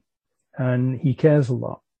around him. And he cares a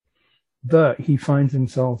lot. But he finds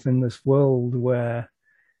himself in this world where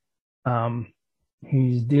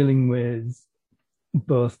he's dealing with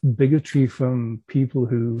both bigotry from people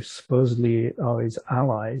who supposedly are his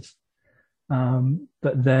allies,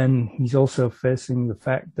 but then he's also facing the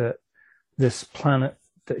fact that this planet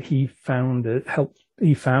that he found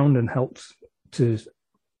and helped to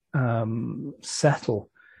settle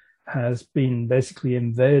has been basically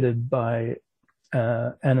invaded by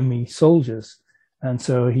enemy soldiers. And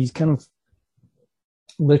so he's kind of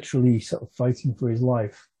literally sort of fighting for his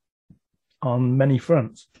life on many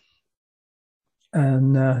fronts.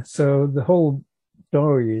 And so the whole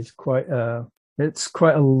story is quite a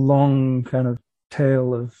long kind of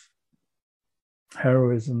tale of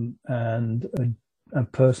heroism and a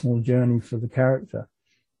personal journey for the character.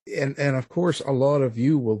 And of course, a lot of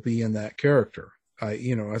you will be in that character.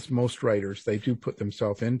 As most writers, they do put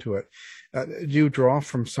themselves into it. Do you draw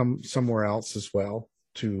from somewhere else as well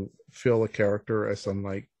to fill a character? As in,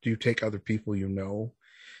 like, do you take other people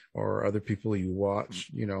or other people you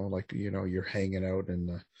watch? You're hanging out in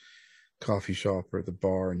the coffee shop or the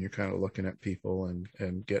bar, and you're kind of looking at people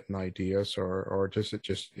and getting ideas, or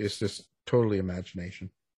is this totally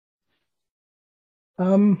imagination?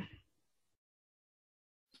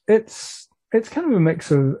 It's kind of a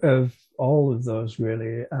mix of all of those,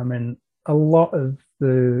 really. I mean, a lot of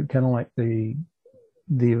the kind of like the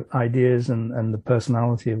ideas and the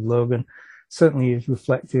personality of Logan certainly is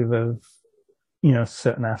reflective of,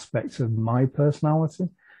 certain aspects of my personality.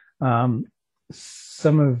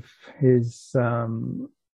 Some of his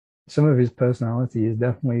personality is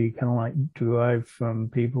definitely kind of like derived from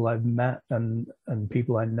people I've met and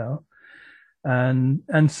people I know.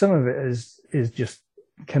 And some of it is just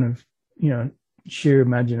kind of, sheer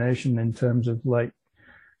imagination in terms of like,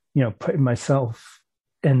 putting myself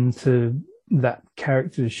into that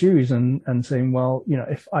character's shoes and saying, well,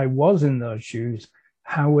 if I was in those shoes,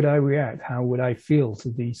 how would I react? How would I feel to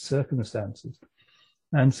these circumstances?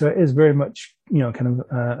 And so it is very much, kind of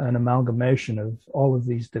an amalgamation of all of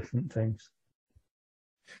these different things.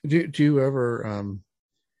 Do you ever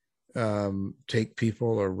take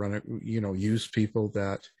people or use people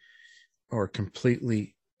that are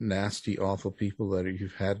completely nasty, awful people that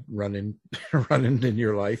you've had run in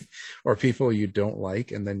your life, or people you don't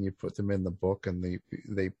like, and then you put them in the book and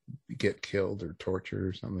they get killed or tortured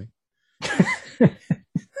or something?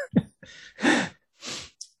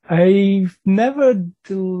 I've never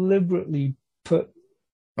deliberately put.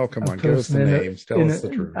 Oh, come on, give us the names. Tell us the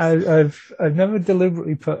truth. I've never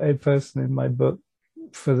deliberately put a person in my book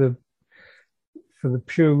for the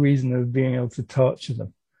pure reason of being able to torture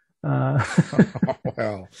them.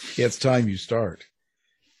 Well, it's time you start.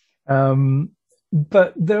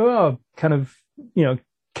 But there are kind of,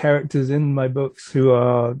 characters in my books who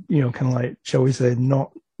are, kind of like, shall we say,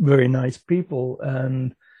 not very nice people.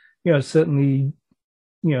 And, certainly,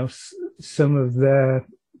 some of their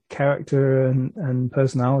character and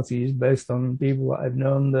personality is based on people that I've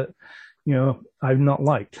known that, I've not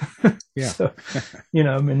liked. Yeah. So,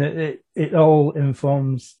 it all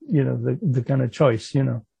informs, the kind of choice,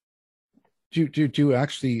 Do you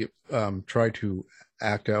actually try to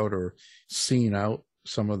act out or scene out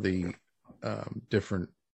some of the different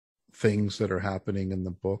things that are happening in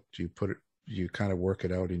the book? Do you kind of work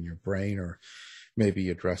it out in your brain, or maybe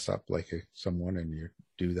you dress up like someone and you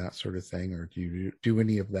do that sort of thing, or do you do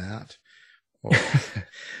any of that? Or,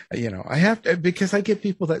 I have to, because I get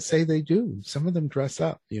people that say they do. Some of them dress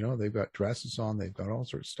up, they've got dresses on, they've got all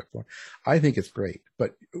sorts of stuff on. I think it's great,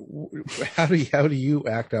 but how do you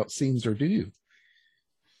act out scenes, or do you?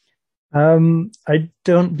 I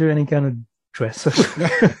don't do any kind of dress up.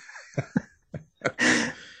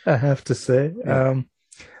 I have to say. Yeah.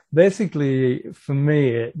 Basically, for me,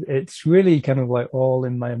 it's really kind of like all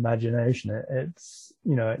in my imagination. It's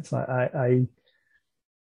like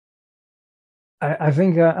I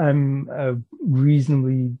think I'm a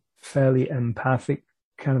reasonably fairly empathic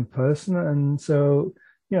kind of person, and so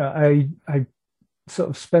I sort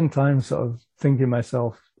of spend time sort of thinking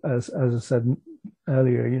myself, as I said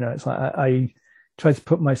earlier, it's like I try to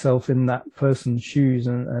put myself in that person's shoes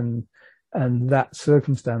and that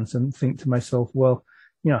circumstance, and think to myself, well,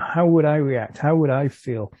 how would I react? How would I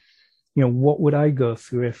feel? What would I go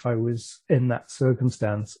through if I was in that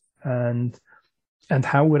circumstance? And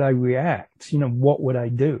how would I react? What would I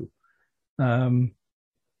do? And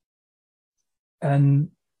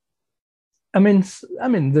I mean,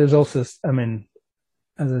 there's also, as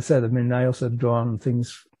I said, I also draw on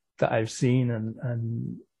things that I've seen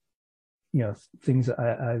and things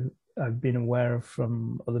that I've been aware of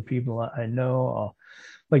from other people that I know, or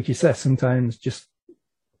like you said, sometimes just,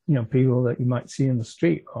 people that you might see in the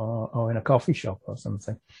street or in a coffee shop or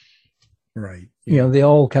something. Right. They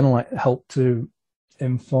all kind of like help to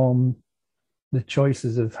inform the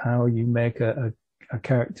choices of how you make a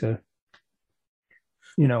character,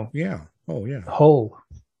 Yeah. Oh, yeah. whole.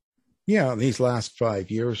 Yeah. In these last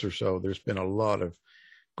 5 years or so, there's been a lot of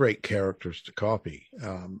great characters to copy,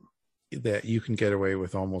 that you can get away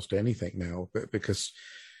with almost anything now, because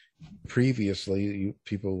previously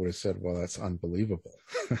people would have said, well, that's unbelievable.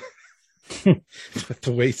 But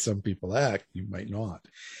the way some people act, you might not.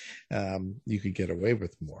 You could get away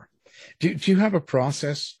with more. Do you have a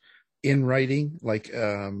process in writing, like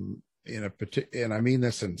in a particular, and I mean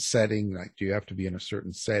this in setting, like do you have to be in a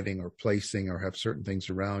certain setting or placing, or have certain things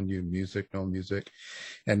around you, music, no music,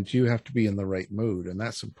 and do you have to be in the right mood? And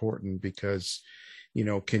that's important because,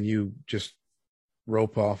 can you just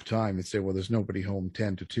rope off time and say, well, there's nobody home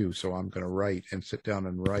 10 to 2, so I'm going to write and sit down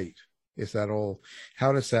and write? Is that all?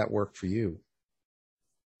 How does that work for you?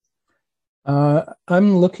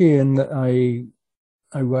 I'm lucky in that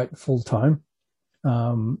I write full time,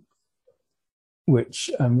 which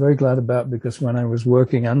I'm very glad about, because when I was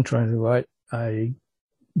working and trying to write, I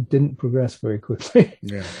didn't progress very quickly.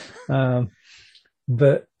 Yeah.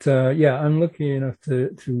 But I'm lucky enough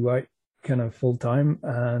to write kind of full time,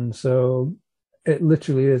 and so it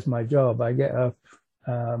literally is my job. I get up,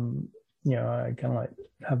 I kind of like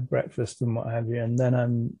have breakfast and what have you, and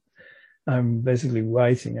then I'm basically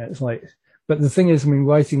writing. It's like, but the thing is,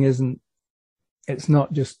 writing it's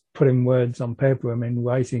not just putting words on paper.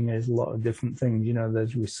 Writing is a lot of different things.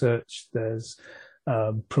 There's research, there's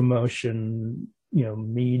promotion,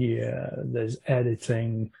 media, there's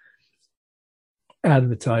editing,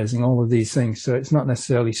 advertising, all of these things. So it's not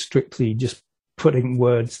necessarily strictly just putting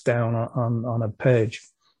words down on a page.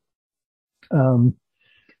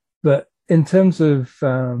 But in terms of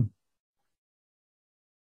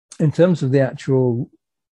the actual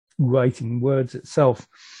writing words itself,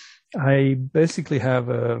 I basically have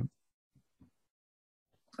a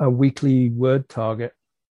weekly word target,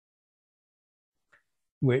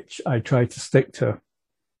 which I try to stick to.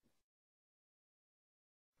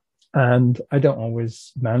 And I don't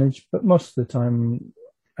always manage, but most of the time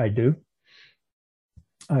I do.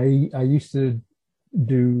 I used to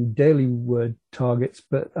do daily word targets,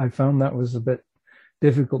 but I found that was a bit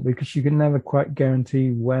difficult because you can never quite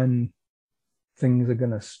guarantee when things are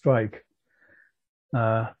going to strike.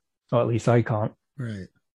 Or at least I can't. Right.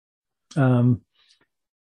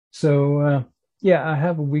 Yeah, I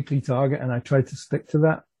have a weekly target and I try to stick to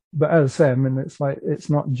that. But as I say, I mean, it's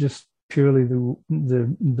not just purely the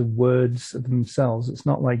words themselves. It's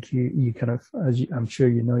not like you kind of, I'm sure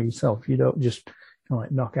you know yourself, you don't just kind of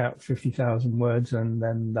like knock out 50,000 words and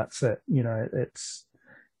then that's it. You know, it's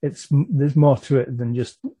there's more to it than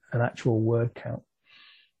just an actual word count.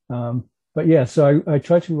 But yeah, so I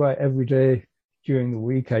try to write every day during the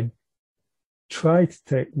week. I try to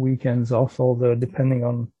take weekends off, although depending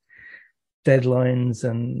on deadlines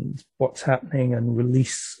and what's happening and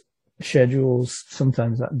release schedules,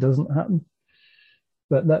 sometimes that doesn't happen.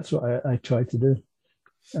 But that's what I try to do.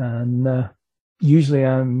 And usually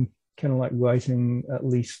I'm kind of like writing at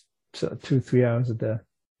least sort of 2-3 hours a day.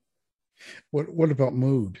 What about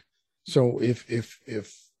mood? So if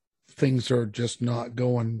things are just not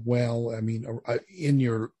going well, I mean, in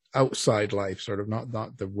your outside life, sort of not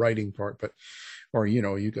the writing part, but, or, you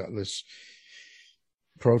know, you got this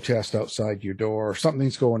protest outside your door or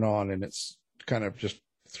something's going on and it's kind of just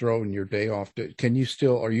throwing your day off.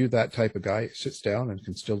 Are you that type of guy that sits down and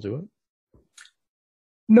can still do it?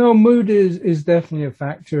 No, mood is definitely a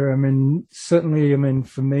factor. I mean, certainly, I mean,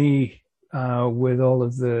 for me, with all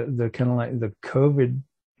of the kind of like the COVID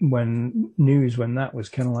when that was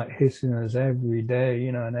kind of like hitting us every day,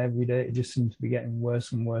 you know, and every day it just seemed to be getting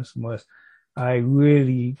worse and worse and worse. I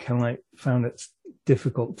really kind of like found it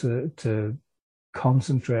difficult to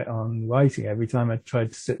concentrate on writing. Every time I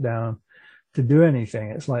tried to sit down to do anything,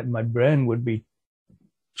 it's like my brain would be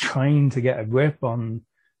trying to get a grip on,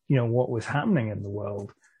 you know, what was happening in the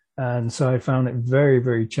world. And so I found it very,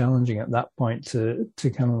 very challenging at that point to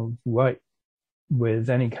kind of write with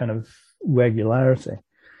any kind of regularity.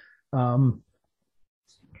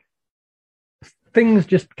 Things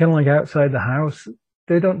just kind of like outside the house,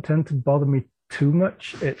 they don't tend to bother me too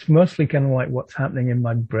much. It's mostly kind of like what's happening in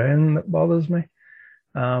my brain that bothers me.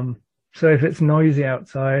 So if it's noisy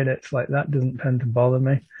outside, it's like that doesn't tend to bother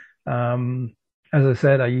me. As I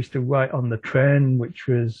said, I used to write on the train, which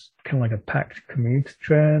was kind of like a packed commuter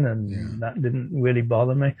train, and that didn't really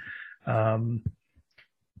bother me.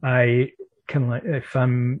 I kind of like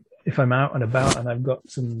if I'm out and about and I've got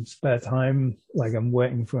some spare time, like I'm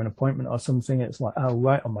waiting for an appointment or something, it's like I'll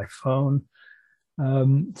write on my phone.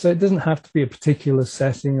 So it doesn't have to be a particular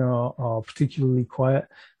setting or particularly quiet.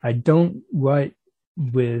 I don't write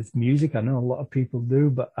with music. I know a lot of people do,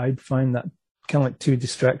 but I'd find that kind of like too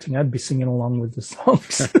distracting. I'd be singing along with the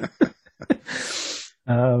songs.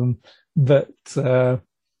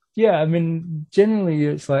 Yeah, I mean, generally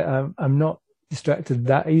it's like I'm not distracted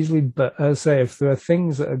that easily, but as I say, if there are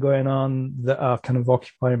things that are going on that are kind of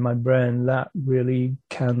occupying my brain, that really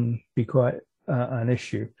can be quite an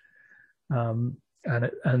issue. And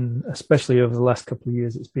especially over the last couple of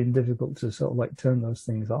years, it's been difficult to sort of like turn those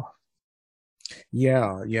things off.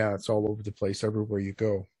 Yeah, it's all over the place everywhere you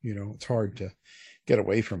go. You know, it's hard to get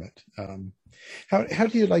away from it. How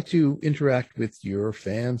do you like to interact with your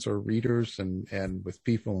fans or readers and with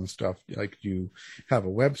people and stuff? Like, do you have a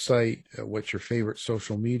website? What's your favorite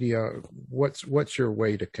social media? What's your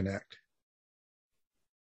way to connect?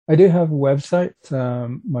 I do have a website.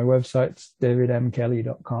 My website's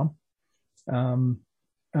davidmkelly.com. And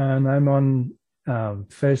I'm on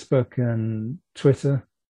Facebook and Twitter.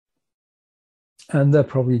 And they're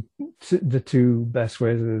probably the two best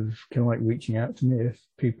ways of kind of like reaching out to me if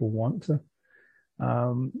people want to.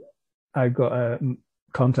 I've got a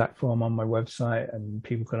contact form on my website and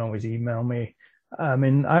people can always email me. I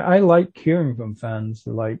mean, I like hearing from fans.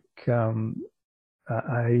 Like,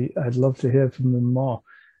 I'd love to hear from them more.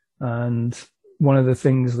 And one of the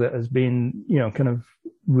things that has been, you know, kind of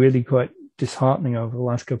really quite disheartening over the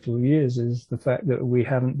last couple of years is the fact that we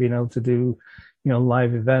haven't been able to do, you know,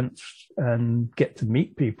 live events and get to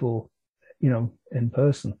meet people, you know, in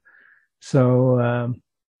person. So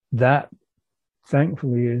that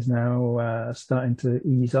thankfully is now starting to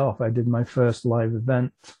ease off. I did my first live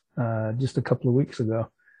event just a couple of weeks ago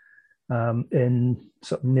in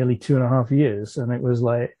sort of nearly 2.5 years. And it was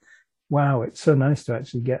like, wow, it's so nice to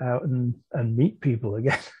actually get out and meet people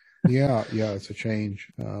again. Yeah, it's a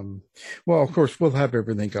change. Well, of course, we'll have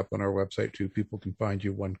everything up on our website too. People can find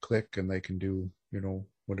you one click and they can do, you know,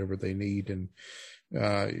 whatever they need. And,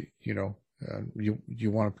 you know,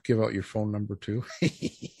 you want to give out your phone number too?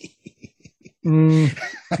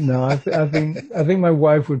 No, I think my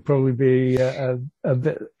wife would probably be a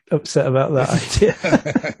upset about that idea.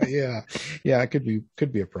 Yeah, it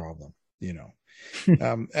could be a problem, you know.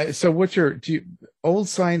 So what's old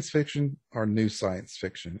science fiction or new science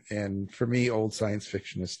fiction? And for me, old science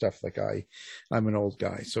fiction is stuff like I'm an old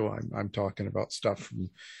guy, so I'm talking about stuff from,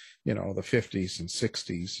 you know, the 50s and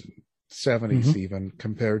 60s and 70s even,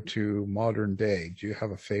 compared to modern day. Do you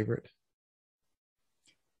have a favorite?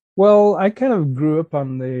 Well, I kind of grew up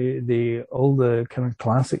on the older kind of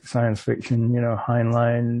classic science fiction, you know,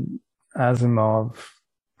 Heinlein, Asimov,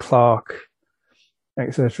 Clarke,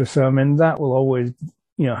 etc. So, I mean, that will always,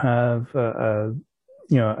 you know, have a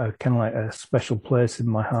kind of like a special place in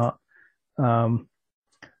my heart. But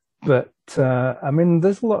I mean,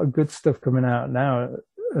 there's a lot of good stuff coming out now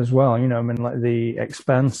as well. You know, I mean, like the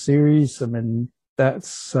Expanse series. I mean,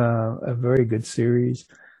 that's a very good series.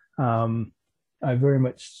 I very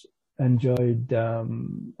much enjoyed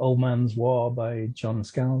Old Man's War by John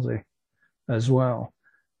Scalzi as well.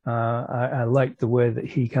 I liked the way that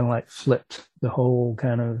he kind of like flipped the whole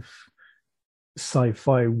kind of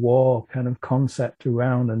sci-fi war kind of concept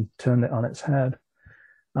around and turned it on its head.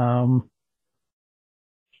 And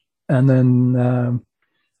then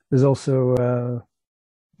there's also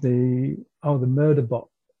the Murderbot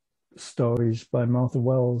stories by Martha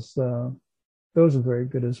Wells. Those are very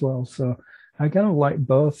good as well. So I kind of like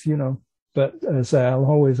both, you know, but as I'll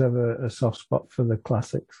always have a soft spot for the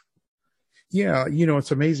classics. Yeah, you know,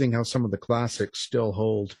 it's amazing how some of the classics still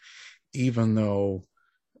hold, even though,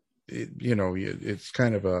 you know, it's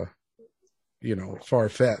kind of a, you know,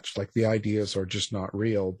 far-fetched, like the ideas are just not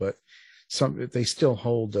real, but they still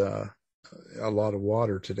hold a lot of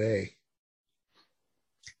water today.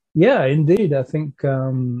 Yeah, indeed. I think,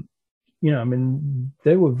 you know, I mean,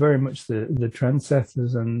 they were very much the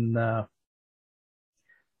trendsetters, and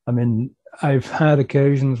I mean, I've had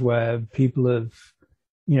occasions where people have,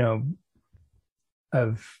 you know,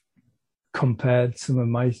 have compared some of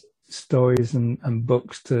my stories and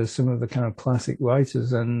books to some of the kind of classic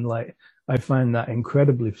writers, and like I find that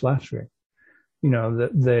incredibly flattering. You know,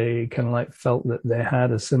 that they kind of like felt that they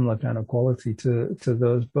had a similar kind of quality to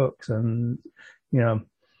those books, and you know,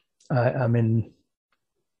 I mean,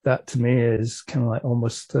 that to me is kind of like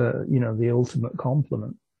almost you know, the ultimate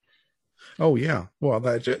compliment. Oh yeah, well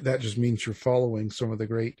that just means you're following some of the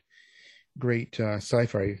great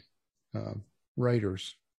sci-fi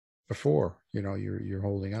writers before, you know, you're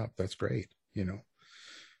holding up. That's great. You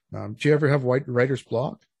know, do you ever have writer's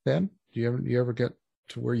block then? Do you ever get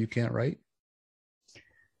to where you can't write?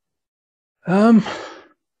 I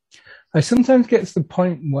sometimes get to the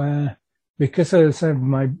point where, because I said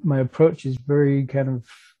my approach is very kind of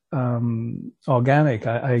organic,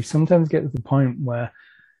 I sometimes get to the point where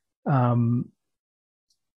I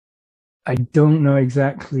don't know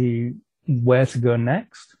exactly where to go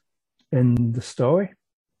next in the story.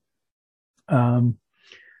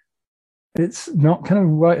 It's not kind of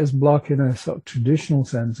writer's block in a sort of traditional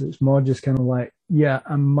sense. It's more just kind of like,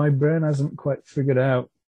 my brain hasn't quite figured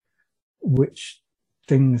out which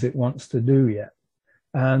things it wants to do yet.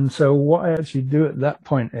 And so what I actually do at that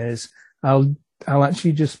point is I'll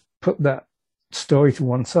actually just put that story to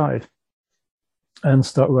one side and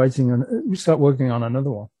start working on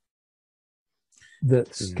another one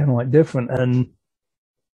that's kind of like different, and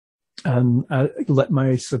I let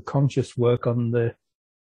my subconscious work on the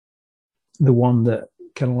one that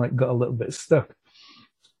kind of like got a little bit stuck.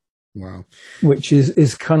 Wow. Which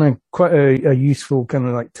is kind of quite a useful kind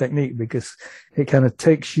of like technique, because it kind of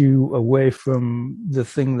takes you away from the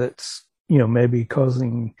thing that's, you know, maybe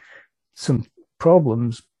causing some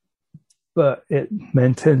problems, but it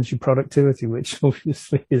maintains your productivity, which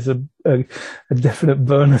obviously is a definite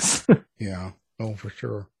bonus. Yeah. Oh, for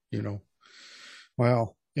sure. You know,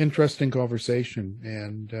 wow. Interesting conversation,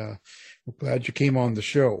 and we're glad you came on the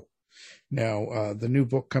show. Now, the new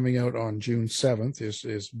book coming out on June 7th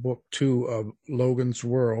is book 2 of Logan's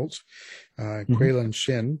Worlds, Quaylan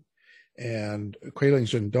Shin Don,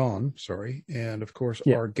 and of course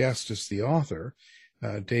our guest is the author,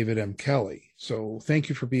 David M. Kelly. So thank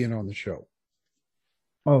you for being on the show.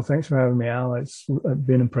 Oh, thanks for having me, Al. It's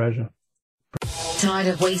been a pleasure. Tired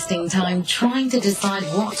of wasting time trying to decide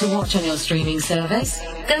what to watch on your streaming service?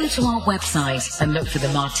 Go to our website and look for the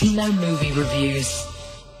Martino Movie Reviews.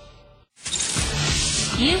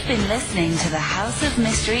 You've been listening to the House of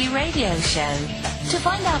Mystery radio show. To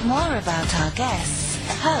find out more about our guests,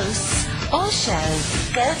 hosts, or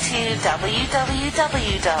shows, go to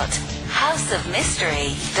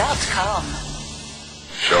www.houseofmystery.com.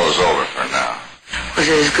 Show's over for now. Was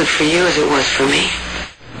it as good for you as it was for me?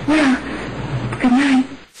 Well, good night.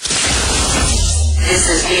 This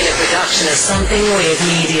has been a production of Something Weird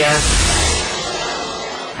Media.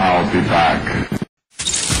 I'll be back.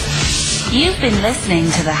 You've been listening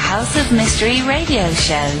to the House of Mystery radio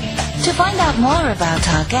show. To find out more about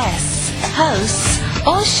our guests, hosts,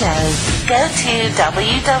 or show, go to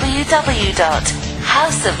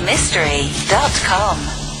www.houseofmystery.com.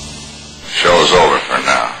 Show's over for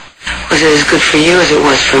now. Was it as good for you as it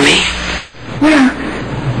was for me? Well,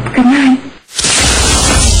 good night.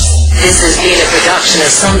 This has been a production of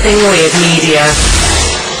Something Weird Media.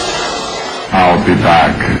 I'll be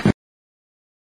back.